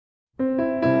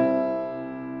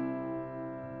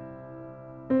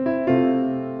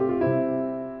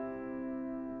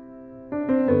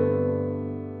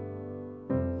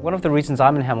One of the reasons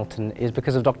I'm in Hamilton is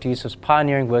because of Dr Yusuf's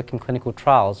pioneering work in clinical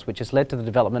trials, which has led to the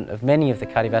development of many of the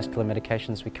cardiovascular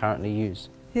medications we currently use.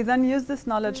 He then used this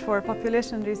knowledge for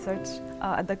population research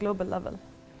at the global level.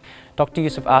 Dr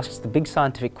Yusuf asks the big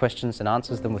scientific questions and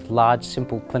answers them with large,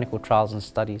 simple clinical trials and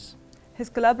studies. His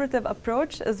collaborative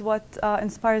approach is what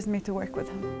inspires me to work with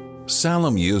him.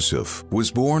 Salim Yusuf was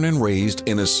born and raised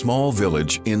in a small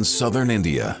village in southern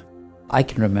India. I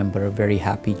can remember a very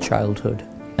happy childhood.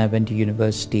 I went to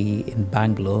university in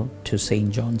Bangalore to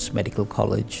St. John's Medical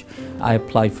College. I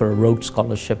applied for a Rhodes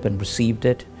Scholarship and received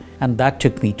it, and that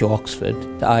took me to Oxford.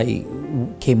 I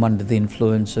came under the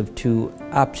influence of two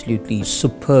absolutely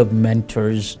superb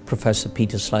mentors, Professor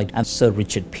Peter Slight and Sir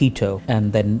Richard Peto,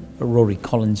 and then Rory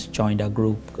Collins joined our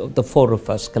group. The four of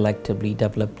us collectively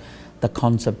developed the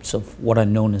concepts of what are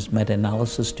known as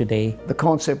meta-analysis today. The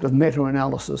concept of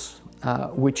meta-analysis,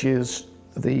 which is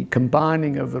the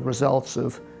combining of the results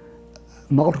of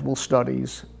multiple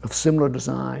studies of similar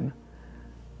design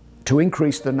to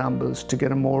increase the numbers to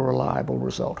get a more reliable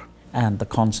result. And the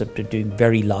concept of doing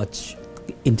very large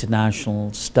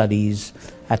international studies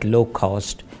at low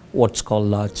cost, what's called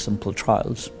large simple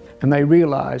trials. And they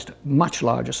realized much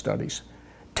larger studies,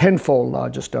 tenfold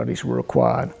larger studies were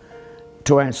required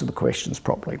to answer the questions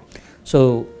properly.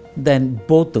 So then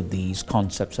both of these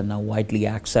concepts are now widely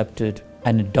accepted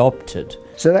and adopted.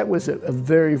 So that was a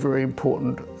very, very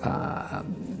important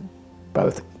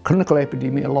both clinical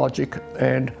epidemiologic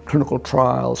and clinical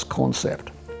trials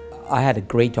concept. I had a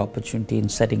great opportunity in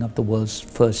setting up the world's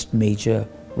first major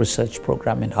research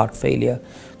program in heart failure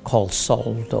called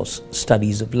SOLVE, or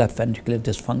Studies of Left Ventricular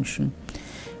Dysfunction.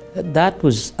 That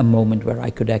was a moment where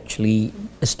I could actually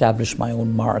establish my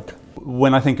own mark.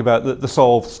 When I think about the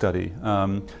SOLVE study,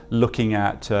 looking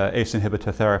at ACE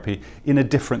inhibitor therapy in a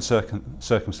different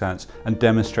circumstance and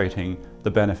demonstrating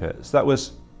the benefits, that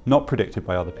was not predicted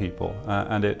by other people,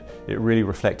 and it really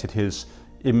reflected his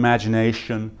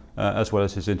imagination as well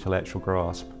as his intellectual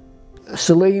grasp.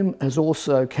 Salim has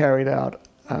also carried out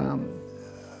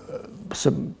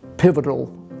some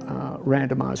pivotal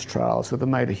randomized trials that have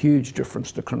made a huge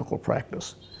difference to clinical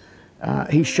practice.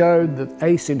 He showed that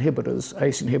ACE inhibitors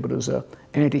are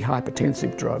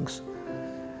antihypertensive drugs,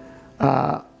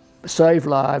 save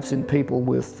lives in people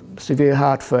with severe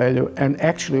heart failure and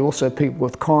actually also people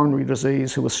with coronary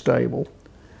disease who are stable.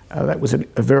 That was a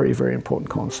very, very important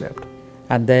concept.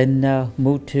 And then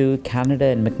moved to Canada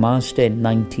and McMaster in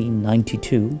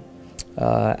 1992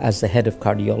 as the head of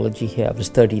cardiology here. I was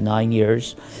 39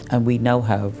 years, and we now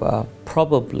have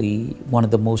probably one of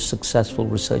the most successful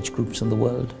research groups in the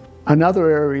world. Another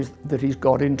area that he's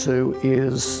got into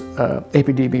is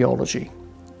epidemiology,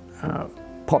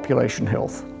 population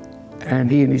health.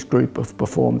 And he and his group have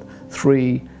performed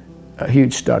 3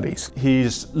 huge studies.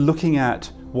 He's looking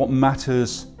at what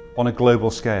matters on a global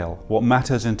scale, what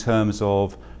matters in terms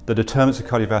of the determinants of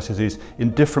cardiovascular disease in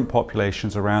different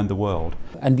populations around the world.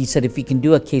 And we said if we can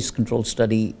do a case control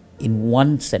study in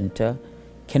one center,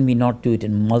 can we not do it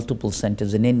in multiple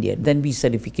centers in India? Then we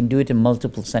said if we can do it in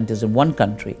multiple centers in one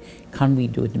country, can't we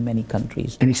do it in many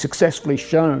countries? And he's successfully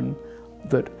shown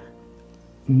that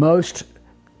most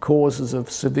causes of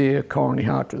severe coronary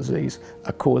heart disease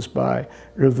are caused by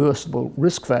reversible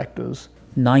risk factors.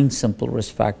 9 simple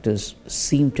risk factors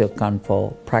seem to account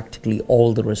for practically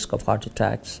all the risk of heart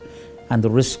attacks, and the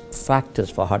risk factors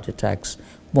for heart attacks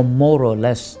were more or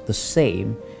less the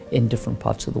same in different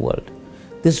parts of the world.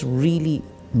 This really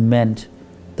meant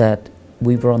that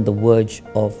we were on the verge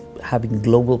of having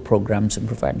global programs in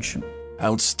prevention.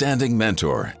 Outstanding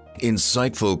mentor,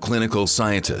 insightful clinical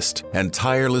scientist, and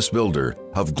tireless builder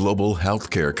of global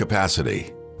healthcare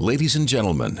capacity. Ladies and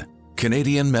gentlemen,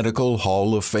 Canadian Medical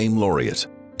Hall of Fame laureate,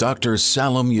 Dr.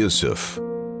 Salim Yusuf.